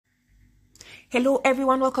Hello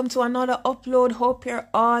everyone, welcome to another upload. Hope you're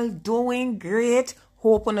all doing great.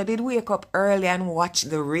 Hope when I did wake up early and watch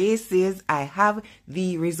the races. I have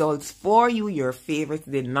the results for you. Your favorites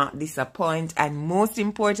did not disappoint, and most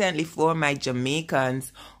importantly for my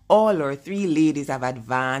Jamaicans, all our three ladies have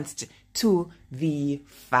advanced to the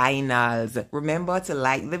finals. Remember to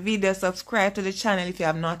like the video, subscribe to the channel if you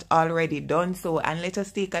have not already done so, and let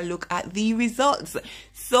us take a look at the results.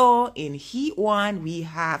 So in Heat 1 we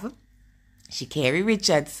have Sha'carri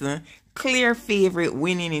Richardson, clear favorite,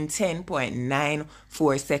 winning in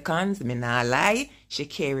 10.94 seconds. Me nah lie,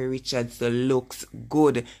 Sha'carri Richardson looks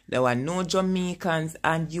good. There were no Jamaicans,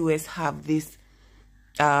 and US have this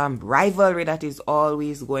rivalry that is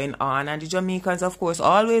always going on, and the Jamaicans of course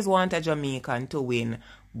always want a Jamaican to win,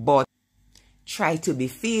 but try to be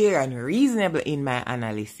fair and reasonable in my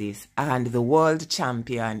analysis, and the world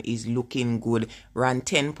champion is looking good. Ran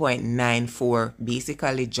 10.94,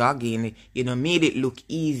 basically jogging, made it look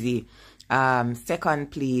easy.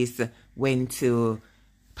 Second place went to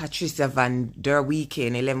Patricia Van Der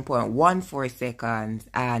Weeken, 11.14 seconds,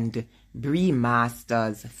 and Bree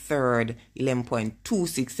Masters third,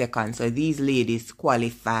 11.26 seconds. So these ladies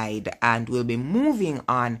qualified and will be moving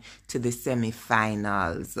on to the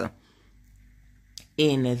semi-finals.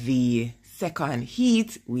 In the second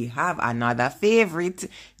heat, we have another favorite,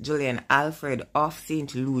 Sha'carri Alfred of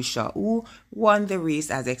St. Lucia, who won the race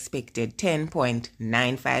as expected,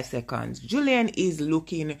 10.95 seconds. Sha'carri is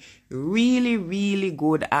looking really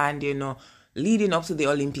good, and leading up to the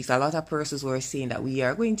Olympics, a lot of persons were saying that we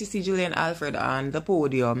are going to see Sha'carri Alfred on the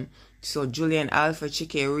podium. So Sha'carri Alfred,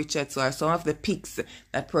 Sha'carri Richardson are some of the picks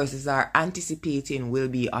that persons are anticipating will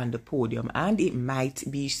be on the podium, and it might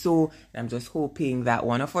be so. I'm just hoping that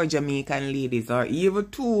one of our Jamaican ladies, or even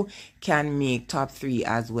two, can make top 3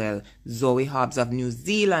 as well. Zoe Hobbs of New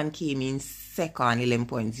Zealand came in second,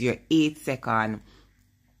 11.08 second.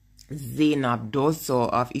 Zainab Dosso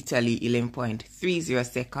of Italy, 11.30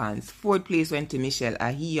 seconds. Fourth place went to Michelle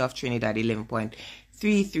Ahi of Trinidad,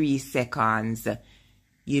 11.33 seconds.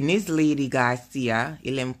 Eunice Lady Garcia,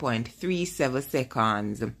 11.37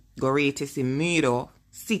 seconds. Gorete Simiro,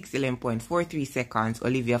 11.43 seconds.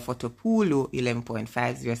 Olivia Fotopoulou,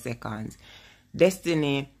 11.50 seconds.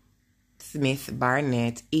 Destiny Smith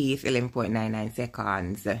Barnett, 8th, 11.99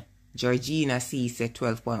 seconds. Georgina Cisse,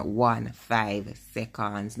 12.15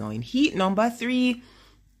 seconds. Now in heat number 3,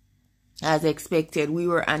 as expected, we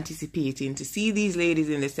were anticipating to see these ladies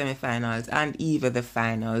in the semi-finals and even the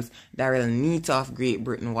finals. Daryl Neat of Great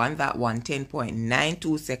Britain won that one,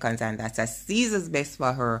 10.92 seconds, and that's a Caesar's best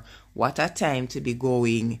for her. What a time to be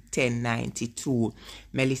going, 10.92.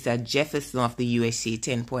 Melissa Jefferson of the USA,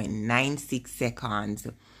 10.96 seconds,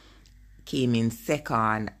 came in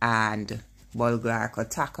second, and Bulgar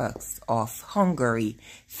Kotakos of Hungary,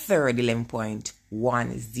 third,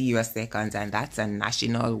 11.10 seconds, and that's a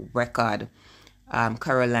national record.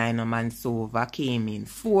 Carolina Mansova came in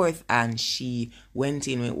fourth, and she went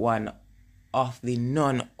in with one of the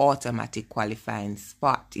non-automatic qualifying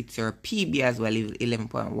spot. It's her PB as well,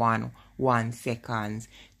 11.11 seconds.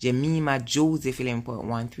 Jemima Joseph,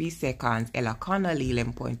 11.13 seconds. Ella Connolly,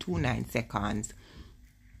 11.29 seconds.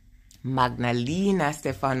 Magdalena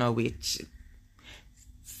Stefanovic,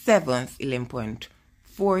 7th,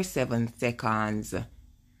 11.47 seconds.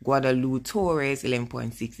 Guadalupe Torres,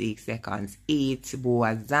 11.68 seconds. 8th,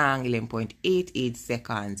 Boa Zhang, 11.88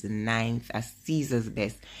 seconds. 9th, a Caesar's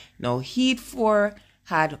best. Now, Heat 4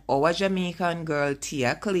 had our Jamaican girl,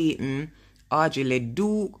 Tia Clayton. Audrey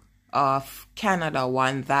Leduc of Canada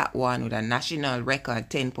won that one with a national record,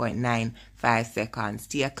 10.95 seconds.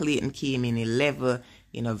 Tia Clayton came in 11th,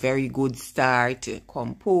 very good start,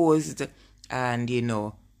 composed, and,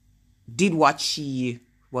 did what she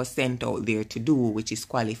was sent out there to do, which is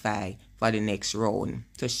qualify for the next round.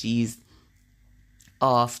 So she's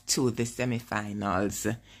off to the semi-finals.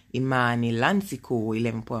 Imani Lancico,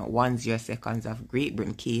 11.10 seconds of Great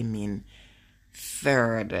Britain, came in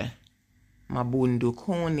third. Mabundu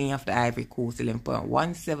Kone of the Ivory Coast,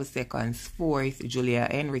 11.17 seconds. Fourth, Julia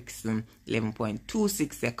Henriksen,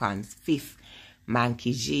 11.26 seconds. Fifth,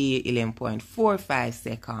 Mankey J, 11.45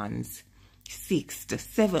 seconds. 6th,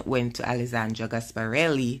 7th went to Alessandra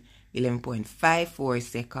Gasparelli, 11.54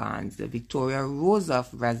 seconds. Victoria Rosa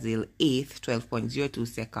of Brazil, 8th, 12.02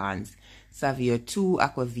 seconds. Savio 2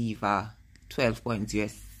 Aquaviva,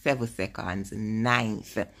 12.07 seconds.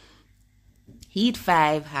 9th. Heat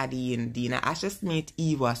 5 had in Dina Asher-Smith,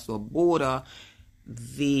 Eva Swoboda.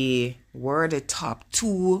 They were the top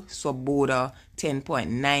 2. Swoboda,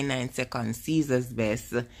 10.99 seconds, Caesar's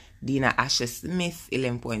best. Dina Asher-Smith,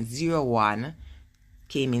 11.01.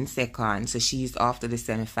 came in second, so she's after the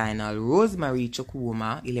semi-final. Rosemary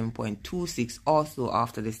Chukwuma, 11.26, also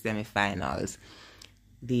after the semi-finals.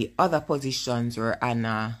 The other positions were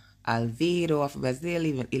Ana Alvedo of Brazil,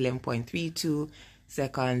 11.32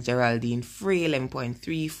 seconds. Geraldine Frey,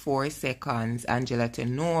 11.34 seconds. Angela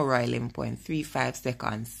Tenora, 11.35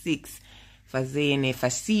 seconds, 6. Fazene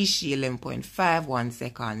Fasishi, 11.51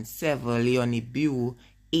 seconds, 7. Leonie Bew,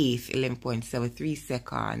 8th, 11.73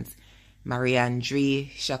 seconds.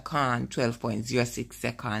 Marie-Andre Chacon, 12.06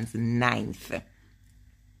 seconds, 9th.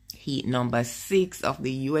 Heat number 6 of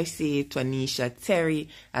the USA, Tonisha Terry,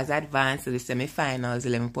 has advanced to the semifinals,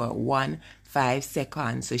 11.15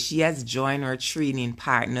 seconds. So she has joined her training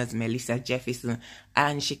partners, Melissa Jefferson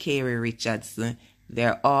and Sha'carri Richardson.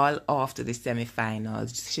 They're all off to the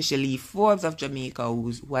semifinals. Shelley Forbes of Jamaica,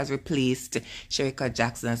 who has replaced Sherika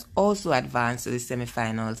Jackson, has also advanced to the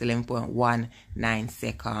semifinals, 11.19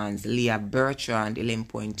 seconds. Leah Bertrand,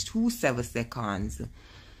 11.27 seconds,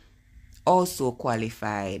 also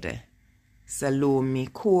qualified. Salome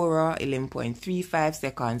Cora, 11.35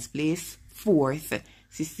 seconds, place 4th.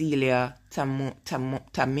 Cecilia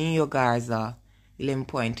Tamayo Garza,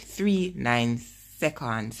 11.39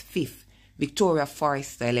 seconds, 5th. Victoria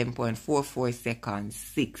Forrester, 11.44 seconds,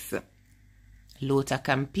 6th. Lota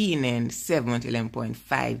Campinen, 7th,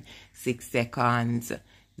 11.56 seconds.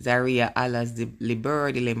 Zaria Alas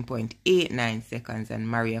Liberd, 11.89 seconds. And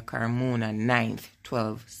Maria Carmona, 9th,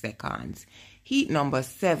 12 seconds. Heat number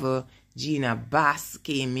 7, Gina Bass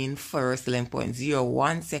came in first,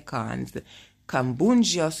 11.01 seconds.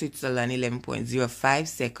 Kambunja, Switzerland, 11.05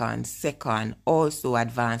 seconds, second, also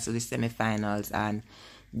advanced to the semifinals. And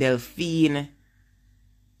Delphine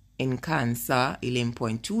in Cancer,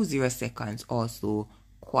 11.20 seconds, also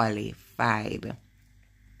qualified.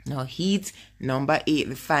 Now, heat number 8,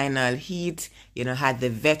 the final heat, had the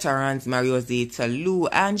veterans Mario Zeta Lou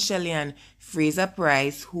and Shelly-Ann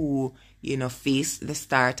Fraser-Pryce, who, faced the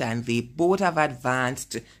start, and they both have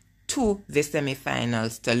advanced to the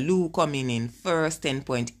semifinals. Lou coming in first,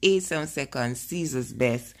 10.87 seconds, Caesar's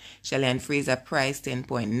best. Shelly-Ann Fraser-Pryce,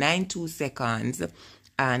 10.92 seconds.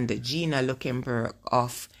 And Gina Luckenberg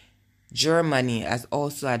of Germany has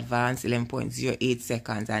also advanced, 11.08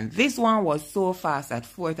 seconds. And this one was so fast that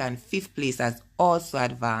 4th and 5th place has also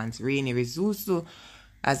advanced. Rainy Rizusu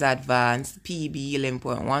has advanced, PB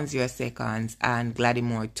 11.10 seconds. And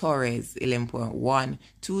Gladimore Torres,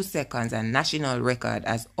 11.12 seconds. And national record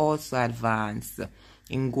has also advanced.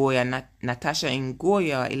 Natasha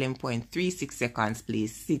Ngoya, 11.36 seconds,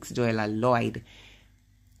 place 6. Joella Lloyd,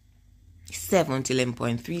 7th,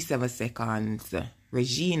 11.37 seconds.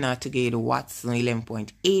 Regina Togedo Watson,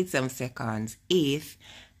 11.87 seconds, 8th.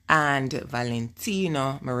 And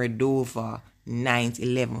Valentina Meredova, 9th,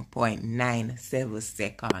 11.97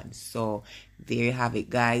 seconds. So there you have it,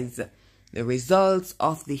 guys. The results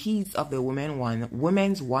of the heats of the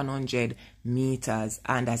women's 100 meters.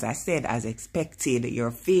 And as I said, as expected,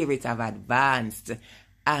 your favorites have advanced.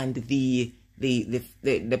 And the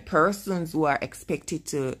persons who are expected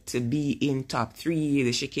to be in top 3,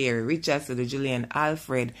 the Sha'carri Richardson, the Julian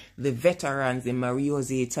Alfred, the veterans, the Mario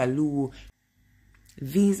Zeta Lou,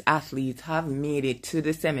 these athletes have made it to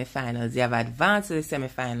the semifinals. They have advanced to the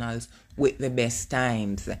semifinals with the best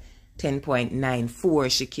times. 10.94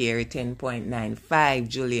 Sha'carri, 10.95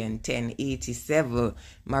 Julian, 10.87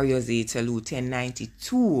 Mario Zeta Lou,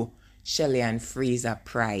 10.92 Shelly-Ann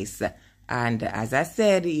Fraser-Pryce. And as I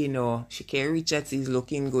said, Sha'carri Richardson is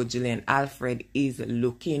looking good. Julian Alfred is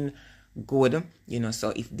looking good.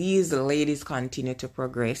 So if these ladies continue to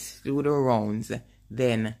progress through the rounds,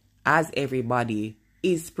 then as everybody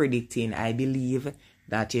is predicting, I believe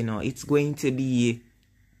that, it's going to be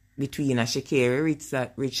between a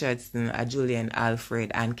Sha'carri Richardson, a Julian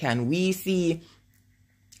Alfred. And can we see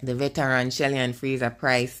the veteran Shelly-Ann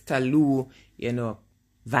Fraser-Pryce, Talu,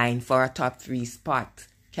 vying for a top 3 spot?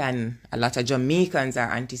 A lot of Jamaicans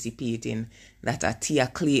are anticipating that a Tia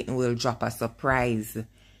Clayton will drop a surprise.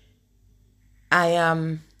 I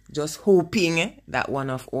am just hoping that one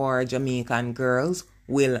of our Jamaican girls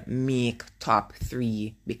will make top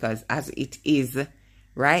 3, because as it is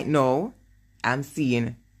right now, I'm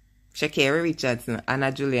seeing Sha'carri Richardson and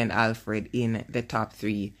a Julian Alfred in the top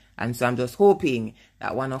 3. And so I'm just hoping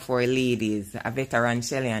that one of our ladies, a veteran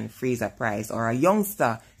Shelly-Ann Fraser-Pryce, or a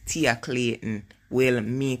youngster Tia Clayton, will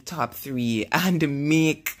make top 3 and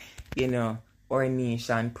make, our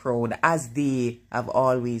nation proud, as they have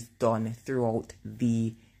always done throughout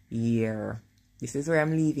the year. This is where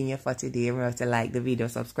I'm leaving you for today. Remember to like the video,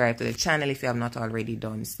 subscribe to the channel if you have not already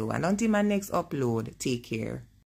done so. And until my next upload, take care.